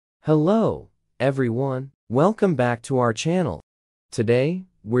Hello, everyone. Welcome back to our channel. Today,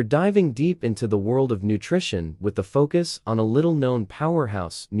 we're diving deep into the world of nutrition with a focus on a little-known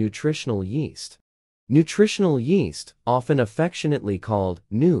powerhouse, nutritional yeast. Nutritional yeast, often affectionately called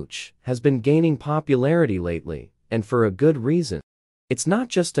Nooch, has been gaining popularity lately, and for a good reason. It's not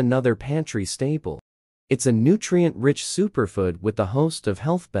just another pantry staple. It's a nutrient-rich superfood with a host of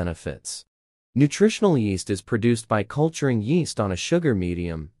health benefits. Nutritional yeast is produced by culturing yeast on a sugar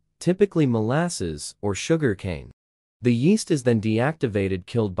medium, typically molasses or sugar cane. The yeast is then deactivated,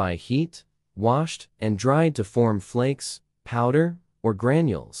 killed by heat, washed, and dried to form flakes, powder, or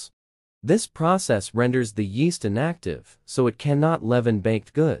granules. This process renders the yeast inactive, so it cannot leaven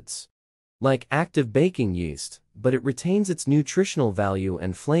baked goods like active baking yeast, but it retains its nutritional value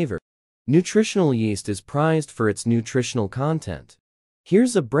and flavor. Nutritional yeast is prized for its nutritional content.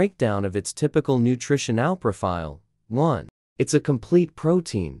 Here's a breakdown of its typical nutritional profile. 1. It's a complete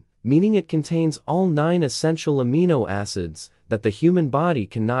protein, meaning it contains all 9 essential amino acids that the human body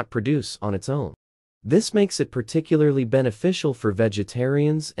cannot produce on its own. This makes it particularly beneficial for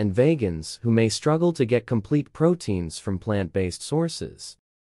vegetarians and vegans who may struggle to get complete proteins from plant-based sources.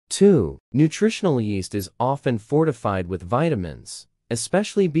 2. Nutritional yeast is often fortified with vitamins,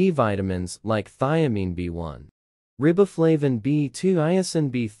 especially B vitamins like thiamine B1, riboflavin B2, niacin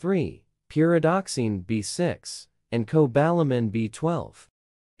B3, pyridoxine B6, and cobalamin B12.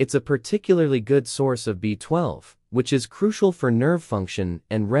 It's a particularly good source of B12, which is crucial for nerve function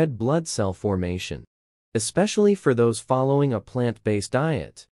and red blood cell formation, especially for those following a plant-based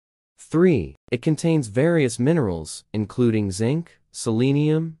diet. 3. It contains various minerals, including zinc,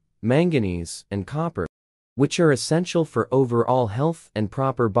 selenium, manganese, and copper, which are essential for overall health and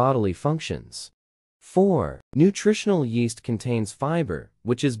proper bodily functions. 4. Nutritional yeast contains fiber,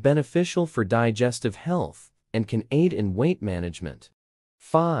 which is beneficial for digestive health and can aid in weight management.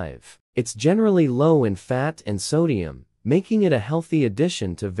 5. It's generally low in fat and sodium, making it a healthy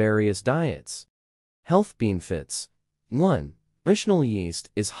addition to various diets. Health benefits. 1. Nutritional yeast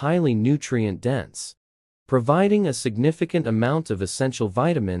is highly nutrient-dense, providing a significant amount of essential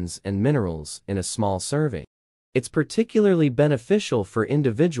vitamins and minerals in a small serving. It's particularly beneficial for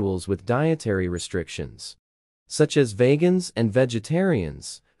individuals with dietary restrictions, such as vegans and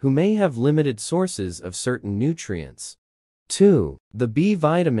vegetarians, who may have limited sources of certain nutrients. 2. The B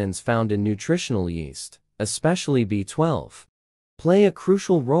vitamins found in nutritional yeast, especially B12, play a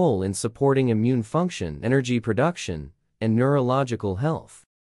crucial role in supporting immune function, energy production, and neurological health.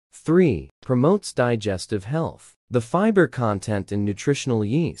 3. Promotes digestive health. The fiber content in nutritional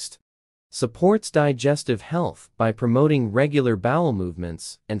yeast supports digestive health by promoting regular bowel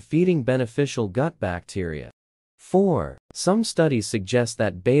movements and feeding beneficial gut bacteria. 4. Some studies suggest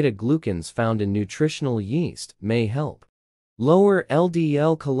that beta-glucans found in nutritional yeast may help lower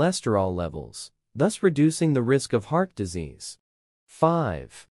LDL cholesterol levels, thus reducing the risk of heart disease.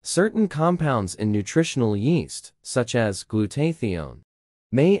 5. Certain compounds in nutritional yeast, such as glutathione,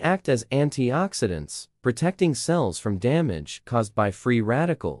 may act as antioxidants, protecting cells from damage caused by free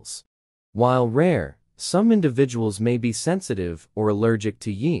radicals. While rare, some individuals may be sensitive or allergic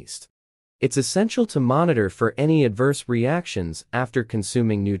to yeast. It's essential to monitor for any adverse reactions after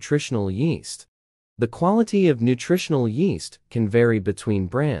consuming nutritional yeast. The quality of nutritional yeast can vary between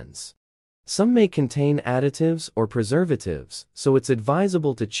brands. Some may contain additives or preservatives, so it's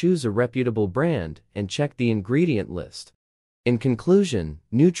advisable to choose a reputable brand and check the ingredient list. In conclusion,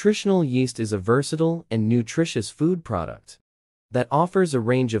 nutritional yeast is a versatile and nutritious food product that offers a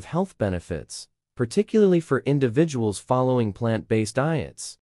range of health benefits, particularly for individuals following plant-based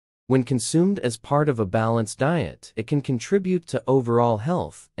diets. When consumed as part of a balanced diet, it can contribute to overall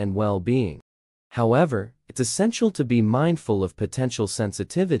health and well-being. However, it's essential to be mindful of potential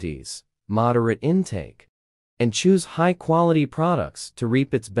sensitivities, moderate intake, and choose high-quality products to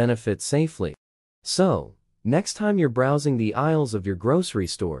reap its benefits safely. So, next time you're browsing the aisles of your grocery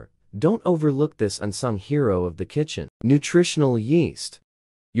store, don't overlook this unsung hero of the kitchen. Nutritional yeast.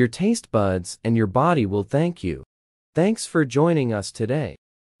 Your taste buds and your body will thank you. Thanks for joining us today.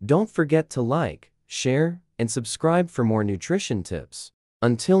 Don't forget to like, share, and subscribe for more nutrition tips.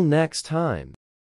 Until next time.